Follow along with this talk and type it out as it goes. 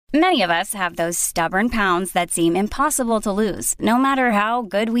Many of us have those stubborn pounds that seem impossible to lose, no matter how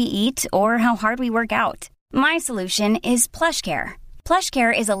good we eat or how hard we work out. My solution is PlushCare.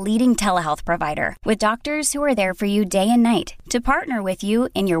 PlushCare is a leading telehealth provider with doctors who are there for you day and night to partner with you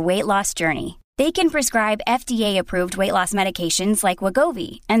in your weight loss journey. They can prescribe FDA-approved weight loss medications like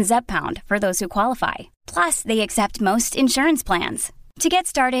Wegovy and Zepbound for those who qualify. Plus, they accept most insurance plans. To get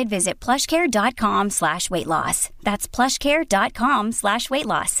started, visit plushcare.com/weightloss. That's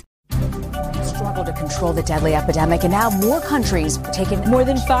plushcare.com/weightloss. Struggle to control the deadly epidemic, and now more countries are taking. More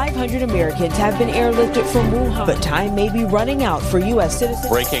than 500 Americans have been airlifted from Wuhan, but time may be running out for U.S. citizens.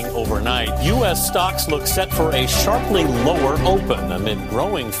 Breaking overnight, U.S. stocks look set for a sharply lower open amid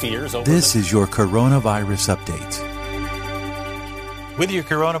growing fears over. This is your coronavirus update. With your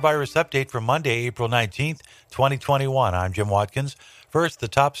coronavirus update for Monday, April 19th, 2021, I'm Jim Watkins. First, the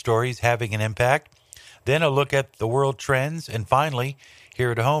top stories having an impact, then a look at the world trends, and finally,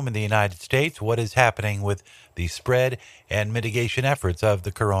 here at home in the United States, what is happening with the spread and mitigation efforts of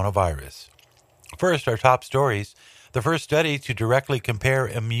the coronavirus. First, our top stories. The first study to directly compare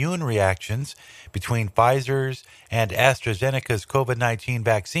immune reactions between Pfizer's and AstraZeneca's COVID-19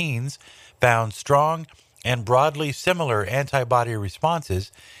 vaccines found strong and broadly similar antibody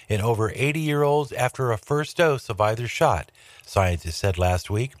responses in over 80-year-olds after a first dose of either shot, scientists said last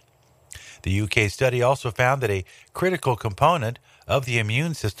week. The UK study also found that a critical component of the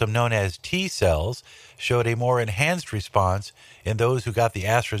immune system known as T cells showed a more enhanced response in those who got the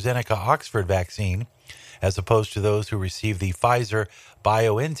AstraZeneca Oxford vaccine as opposed to those who received the Pfizer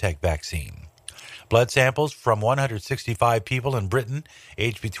BioNTech vaccine. Blood samples from 165 people in Britain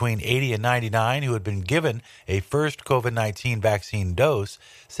aged between 80 and 99 who had been given a first COVID-19 vaccine dose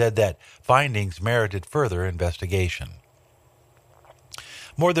said that findings merited further investigation.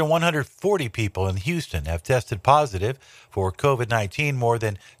 More than 140 people in Houston have tested positive for COVID-19 more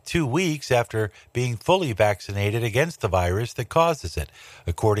than 2 weeks after being fully vaccinated against the virus that causes it,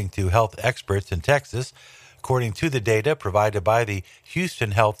 according to health experts in Texas. According to the data provided by the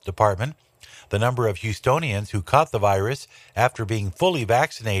Houston Health Department, the number of Houstonians who caught the virus after being fully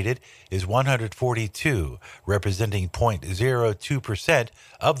vaccinated is 142, representing 0.02%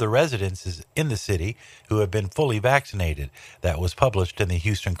 of the residents in the city who have been fully vaccinated. That was published in the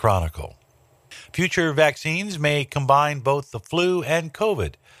Houston Chronicle. Future vaccines may combine both the flu and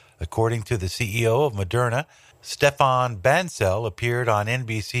COVID. According to the CEO of Moderna, Stefan Bancel appeared on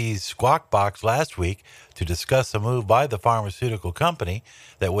NBC's Squawk Box last week to discuss a move by the pharmaceutical company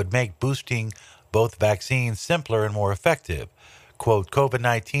that would make boosting both vaccines simpler and more effective. Quote,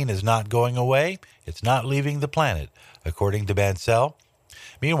 COVID-19 is not going away. It's not leaving the planet, according to Bancel.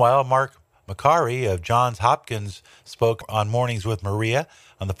 Meanwhile, Mark Macari of Johns Hopkins spoke on Mornings with Maria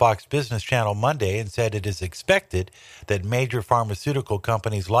on the Fox Business Channel Monday and said it is expected that major pharmaceutical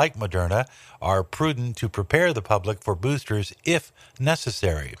companies like Moderna are prudent to prepare the public for boosters if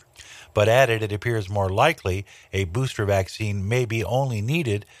necessary, but added it appears more likely a booster vaccine may be only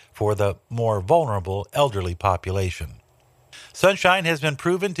needed for the more vulnerable elderly population. Sunshine has been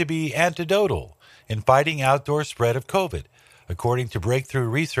proven to be antidotal in fighting outdoor spread of COVID, according to breakthrough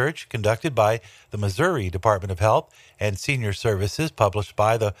research conducted by the Missouri Department of Health and Senior Services published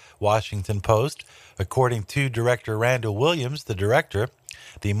by the Washington Post. According to Director Randall Williams, the director,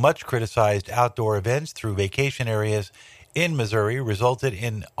 the much criticized outdoor events through vacation areas in Missouri resulted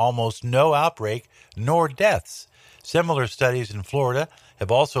in almost no outbreak nor deaths. Similar studies in Florida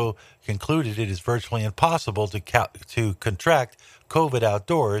have also concluded it is virtually impossible to contract COVID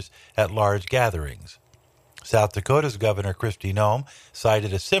outdoors at large gatherings. South Dakota's Governor Kristi Noem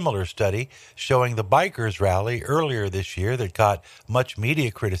cited a similar study showing the bikers rally earlier this year that caught much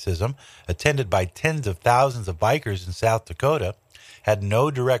media criticism, attended by tens of thousands of bikers in South Dakota, had no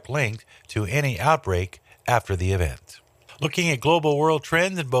direct link to any outbreak after the event. Looking at global world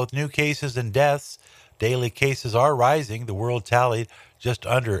trends in both new cases and deaths, daily cases are rising. The world tallied just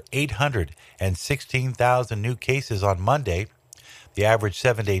under 816,000 new cases on Monday. The average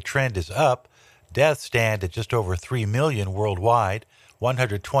 7-day trend is up. Deaths stand at just over 3 million worldwide.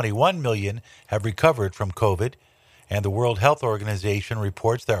 121 million have recovered from COVID, and the World Health Organization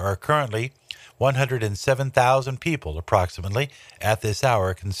reports there are currently 107,000 people, approximately, at this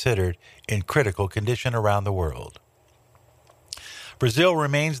hour considered in critical condition around the world. Brazil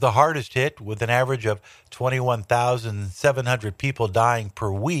remains the hardest hit, with an average of 21,700 people dying per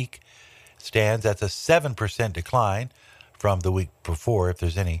week. Stands at a 7% decline from the week before, if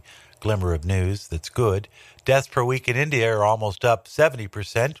there's any glimmer of news that's good. Deaths per week in India are almost up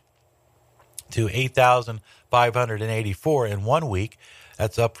 70% to 8,584 in 1 week.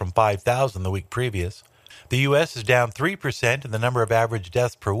 That's up from 5,000 the week previous. The U.S. is down 3% in the number of average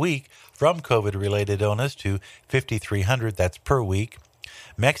deaths per week from COVID-related illness to 5,300, that's per week.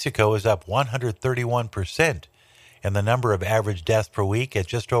 Mexico is up 131% in the number of average deaths per week at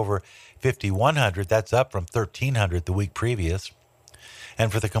just over 5,100, that's up from 1,300 the week previous.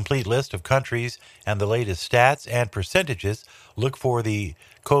 And for the complete list of countries and the latest stats and percentages, look for the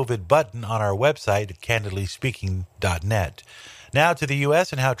COVID button on our website at candidlyspeaking.net. Now to the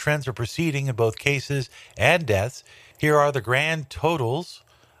U.S. and how trends are proceeding in both cases and deaths. Here are the grand totals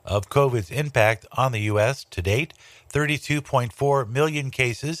of COVID's impact on the U.S. to date. 32.4 million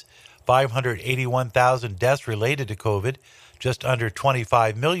cases, 581,000 deaths related to COVID, just under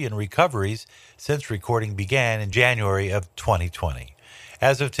 25 million recoveries since recording began in January of 2020.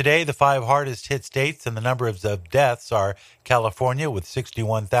 As of today, the 5 hardest hit states and the number of deaths are California with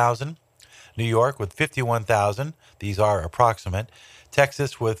 61,000, New York with 51,000, these are approximate,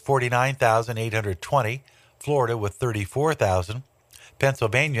 Texas with 49,820, Florida with 34,000,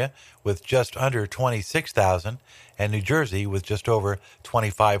 Pennsylvania with just under 26,000, and New Jersey with just over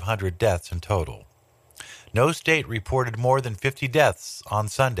 2,500 deaths in total. No state reported more than 50 deaths on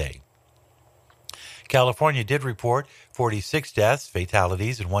Sunday. California did report 46 deaths,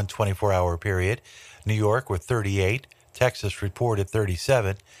 fatalities, in one 24-hour period. New York with 38, Texas reported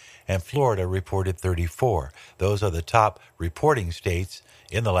 37, and Florida reported 34. Those are the top reporting states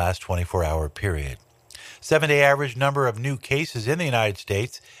in the last 24-hour period. 7-day average number of new cases in the United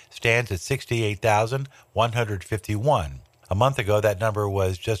States stands at 68,151. A month ago, that number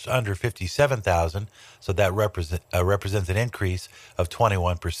was just under 57,000, so that represents an increase of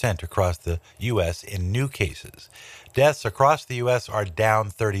 21% across the U.S. in new cases. Deaths across the U.S. are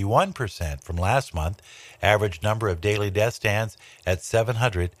down 31% from last month. Average number of daily deaths stands at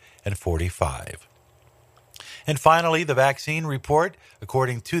 745. And finally, the vaccine report.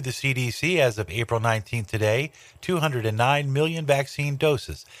 According to the CDC, as of April 19th today, 209 million vaccine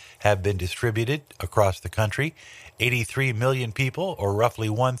doses have been distributed across the country. 83 million people, or roughly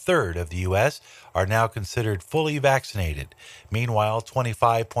one-third of the U.S., are now considered fully vaccinated. Meanwhile,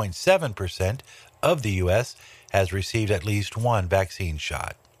 25.7% of the U.S. has received at least one vaccine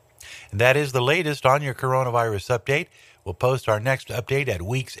shot. And that is the latest on your coronavirus update. We'll post our next update at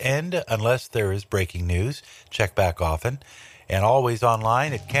week's end unless there is breaking news. Check back often. And always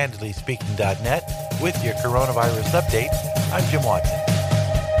online at candidlyspeaking.net with your coronavirus update. I'm Jim Watson.